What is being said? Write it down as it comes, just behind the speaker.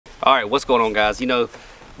All right, what's going on, guys? You know,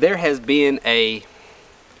 there has been a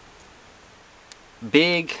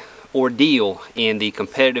big ordeal in the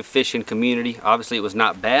competitive fishing community. Obviously, it was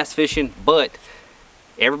not bass fishing, but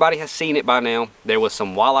everybody has seen it by now. There was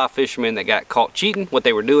some walleye fishermen that got caught cheating. What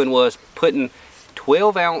they were doing was putting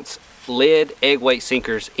 12-ounce lead egg weight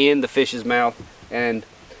sinkers in the fish's mouth, and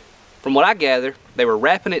from what I gather, they were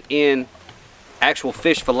wrapping it in actual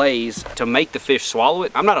fish fillets to make the fish swallow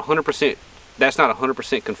it. I'm not 100%, that's not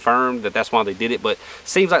 100% confirmed that that's why they did it, but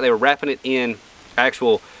seems like they were wrapping it in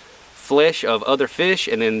actual flesh of other fish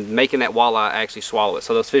and then making that walleye actually swallow it.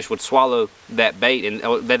 So those fish would swallow that bait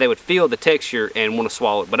and they would feel the texture and want to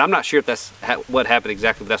swallow it. But I'm not sure if that's what happened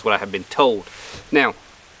exactly, but that's what I have been told. Now,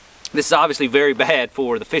 this is obviously very bad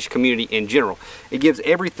for the fish community in general. It gives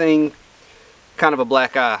everything kind of a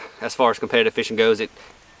black eye as far as competitive fishing goes. It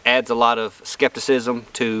adds a lot of skepticism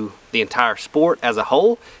to the entire sport as a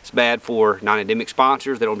whole. It's bad for non-endemic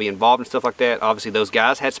sponsors that don't be involved in stuff like that. Obviously, those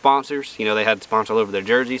guys had sponsors. You know, they had sponsors all over their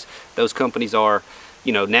jerseys. Those companies are,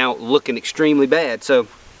 you know, now looking extremely bad. So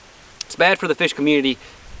it's bad for the fish community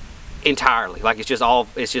entirely. Like, it's just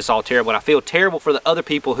all terrible. And I feel terrible for the other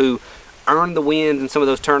people who earned the wins in some of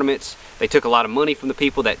those tournaments. They took a lot of money from the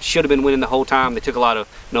people that should have been winning the whole time. They took a lot of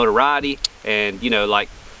notoriety, and, you know, like,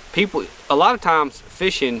 people, a lot of times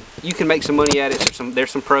fishing, you can make some money at it.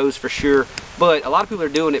 There's some pros for sure, but a lot of people are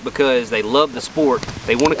doing it because they love the sport.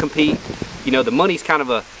 They want to compete. You know, the money's kind of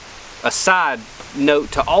a side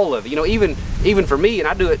note to all of it. You know, even for me, and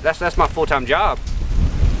I do it, that's my full-time job.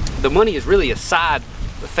 The money is really a side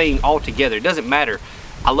thing altogether. It doesn't matter.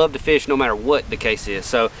 I love to fish no matter what the case is.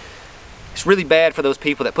 So it's really bad for those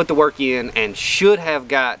people that put the work in and should have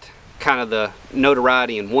got kind of the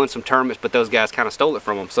notoriety and won some tournaments, but those guys kind of stole it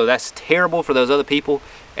from them. So that's terrible for those other people.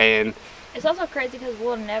 And it's also crazy because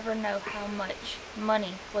we'll never know how much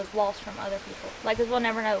money was lost from other people. Like, because we'll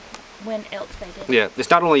never know when else they did. Yeah, it's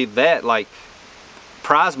not only that, like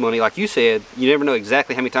prize money, like you said, you never know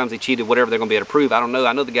exactly how many times they cheated, whatever they're going to be able to prove. I don't know.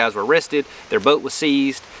 I know the guys were arrested. Their boat was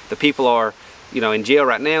seized. The people are, you know, in jail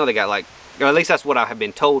right now. They got, like, or at least that's what I have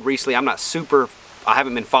been told recently. I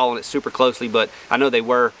haven't been following it super closely, but I know they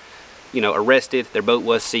were, you know, arrested. Their boat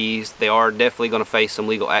was seized. They are definitely going to face some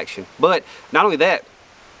legal action. But not only that,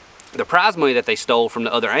 the prize money that they stole from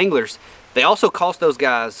the other anglers, they also cost those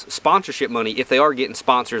guys sponsorship money if they are getting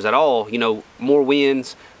sponsors at all. You know, more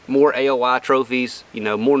wins, more AOI trophies, you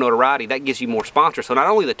know, more notoriety. That gives you more sponsors. So not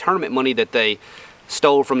only the tournament money that they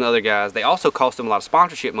stole from the other guys, they also cost them a lot of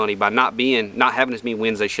sponsorship money by not having as many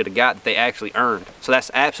wins they should have got that they actually earned. So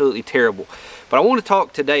that's absolutely terrible. But I want to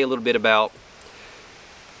talk today a little bit about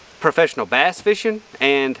professional bass fishing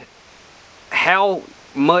and how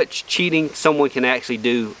much cheating someone can actually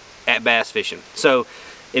do at bass fishing. So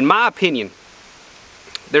in my opinion,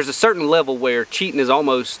 there's a certain level where cheating is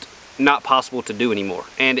almost not possible to do anymore,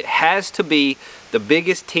 and it has to be the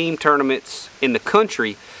biggest team tournaments in the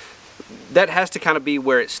country. That has to kind of be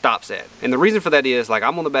where it stops at. And the reason for that is, like,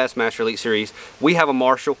 I'm on the Bassmaster Elite Series. We have a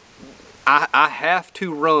marshal. I have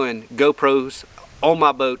to run GoPros on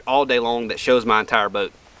my boat all day long that shows my entire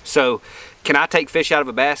boat. So can I take fish out of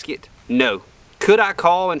a basket? No. Could I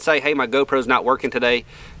call and say, hey, my GoPro's not working today?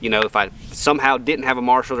 You know, if I somehow didn't have a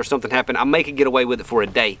marshal or something happened, I may could get away with it for a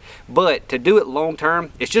day. But to do it long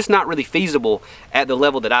term, it's just not really feasible at the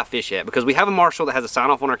level that I fish at, because we have a marshal that has a sign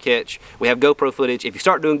off on our catch. We have GoPro footage. If you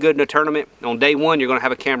start doing good in a tournament, on day one, you're going to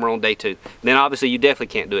have a camera on day two. Then obviously you definitely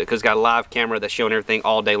can't do it because it's got a live camera that's showing everything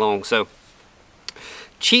all day long. So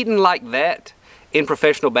cheating like that in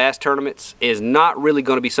professional bass tournaments is not really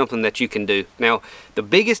going to be something that you can do. Now, the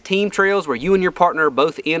biggest team trails where you and your partner are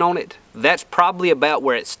both in on it, that's probably about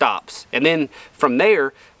where it stops. And then from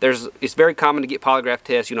there, it's very common to get polygraph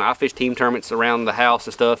tests. You know, I fish team tournaments around the house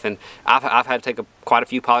and stuff, and I've had to take quite a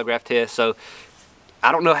few polygraph tests. So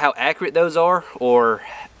I don't know how accurate those are or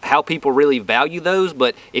how people really value those,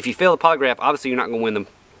 but if you fail a polygraph, obviously you're not going to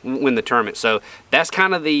win the tournament. So that's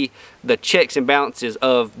kind of the checks and balances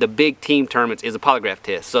of the big team tournaments, is a polygraph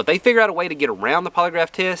test. So if they figure out a way to get around the polygraph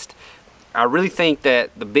test, I really think that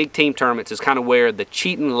the big team tournaments is kind of where the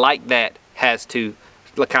cheating like that has to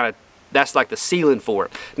that's like the ceiling for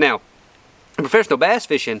it. Now, in professional bass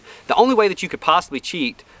fishing, the only way that you could possibly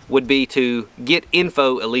cheat would be to get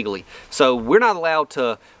info illegally. So we're not allowed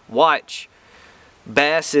to watch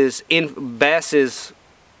Bass's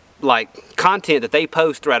like content that they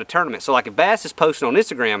post throughout a tournament. So like if Bass is posting on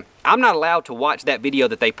Instagram, I'm not allowed to watch that video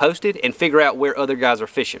that they posted and figure out where other guys are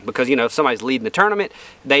fishing, because, you know, if somebody's leading the tournament,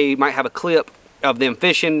 they might have a clip of them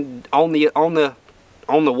fishing on the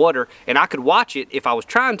on the water, and I could watch it if I was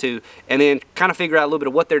trying to, and then kind of figure out a little bit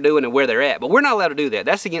of what they're doing and where they're at. But we're not allowed to do that.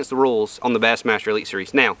 That's against the rules on the Bassmaster Elite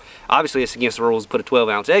Series. Now, obviously it's against the rules to put a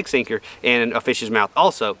 12-ounce egg sinker in a fish's mouth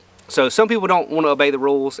also. So some people don't want to obey the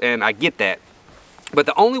rules, and I get that. But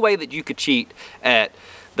the only way that you could cheat at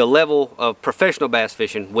the level of professional bass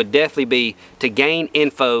fishing would definitely be to gain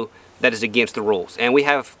info that is against the rules. And we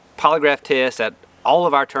have polygraph tests at all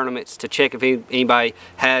of our tournaments to check if anybody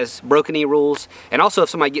has broken any rules. And also if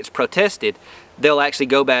somebody gets protested, they'll actually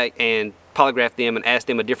go back and polygraph them and ask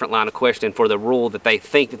them a different line of question for the rule that they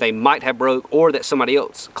think that they might have broke or that somebody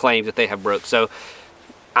else claims that they have broke. So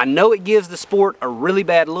I know it gives the sport a really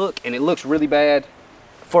bad look, and it looks really bad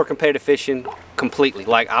for competitive fishing completely.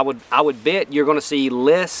 Like I would bet you're going to see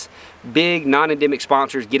less big non-endemic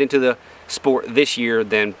sponsors get into the sport this year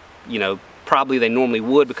than, you know, probably they normally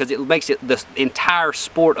would, because it makes it the entire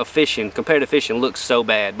sport of fishing, competitive fishing, looks so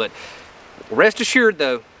bad. But rest assured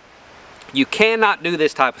though, you cannot do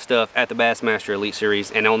this type of stuff at the Bassmaster Elite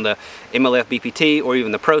Series and on the MLF BPT or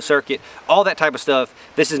even the Pro Circuit, all that type of stuff.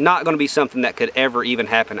 This is not going to be something that could ever even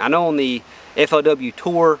happen. I know on the FLW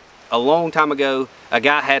Tour a long time ago, a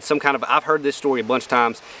guy had some kind of, I've heard this story a bunch of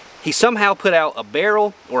times, he somehow put out a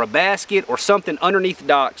barrel or a basket or something underneath the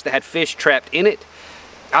docks that had fish trapped in it.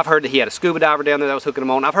 I've heard that he had a scuba diver down there that was hooking them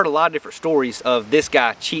on. I've heard a lot of different stories of this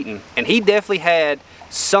guy cheating, and he definitely had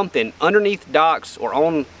something underneath docks or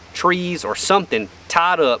on trees or something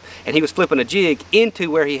tied up, and he was flipping a jig into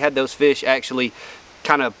where he had those fish actually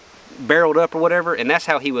kind of barreled up or whatever, and that's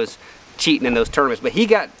how he was cheating in those tournaments. But he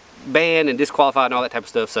got banned and disqualified and all that type of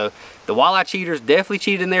stuff. So the walleye cheaters definitely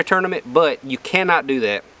cheated in their tournament, but you cannot do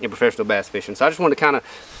that in professional bass fishing. So I just wanted to kind of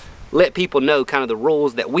let people know kind of the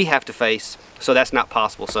rules that we have to face, so that's not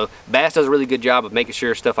possible. So Bass does a really good job of making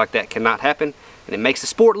sure stuff like that cannot happen, and it makes the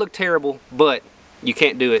sport look terrible, but you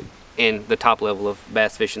can't do it in the top level of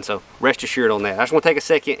bass fishing. So rest assured on that. I just want to take a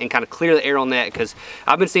second and kind of clear the air on that, because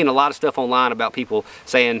I've been seeing a lot of stuff online about people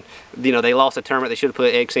saying, you know, they lost a tournament, they should have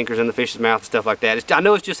put egg sinkers in the fish's mouth and stuff like that. I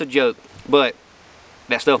know it's just a joke, but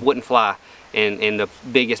that stuff wouldn't fly in the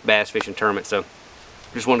biggest bass fishing tournament. So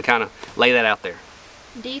just want to kind of lay that out there.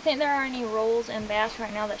 Do you think there are any rules in bass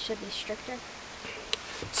right now that should be stricter?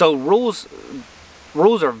 So rules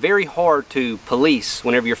are very hard to police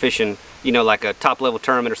whenever you're fishing, you know, like a top level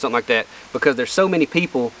tournament or something like that, because there's so many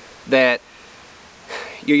people that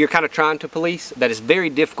you're kind of trying to police that it's very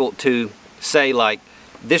difficult to say like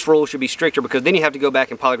this rule should be stricter, because then you have to go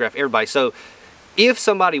back and polygraph everybody. So if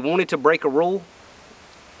somebody wanted to break a rule,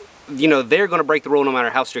 you know, they're going to break the rule no matter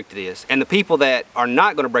how strict it is. And the people that are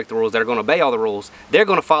not going to break the rules, that are going to obey all the rules, they're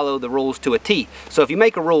going to follow the rules to a T. So if you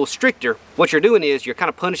make a rule stricter, what you're doing is you're kind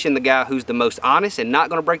of punishing the guy who's the most honest and not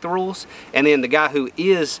going to break the rules, and then the guy who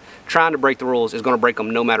is trying to break the rules is going to break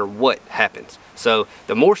them no matter what happens. So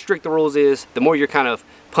the more strict the rules is, the more you're kind of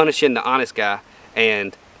punishing the honest guy,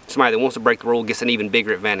 and somebody that wants to break the rule gets an even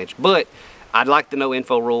bigger advantage. But I'd like the no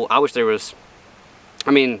info rule. I wish there was,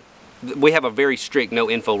 I mean, we have a very strict no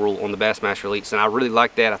info rule on the Bassmaster Elites, and I really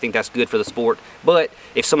like that. I think that's good for the sport. But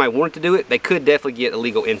if somebody wanted to do it, they could definitely get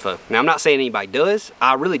illegal info. Now, I'm not saying anybody does.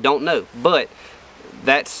 I really don't know. But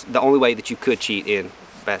that's the only way that you could cheat in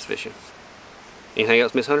bass fishing. Anything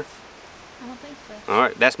else, Miss Hunter? I don't think so. All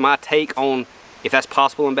right, that's my take on if that's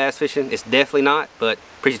possible in bass fishing. It's definitely not, but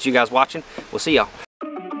appreciate you guys watching. We'll see y'all.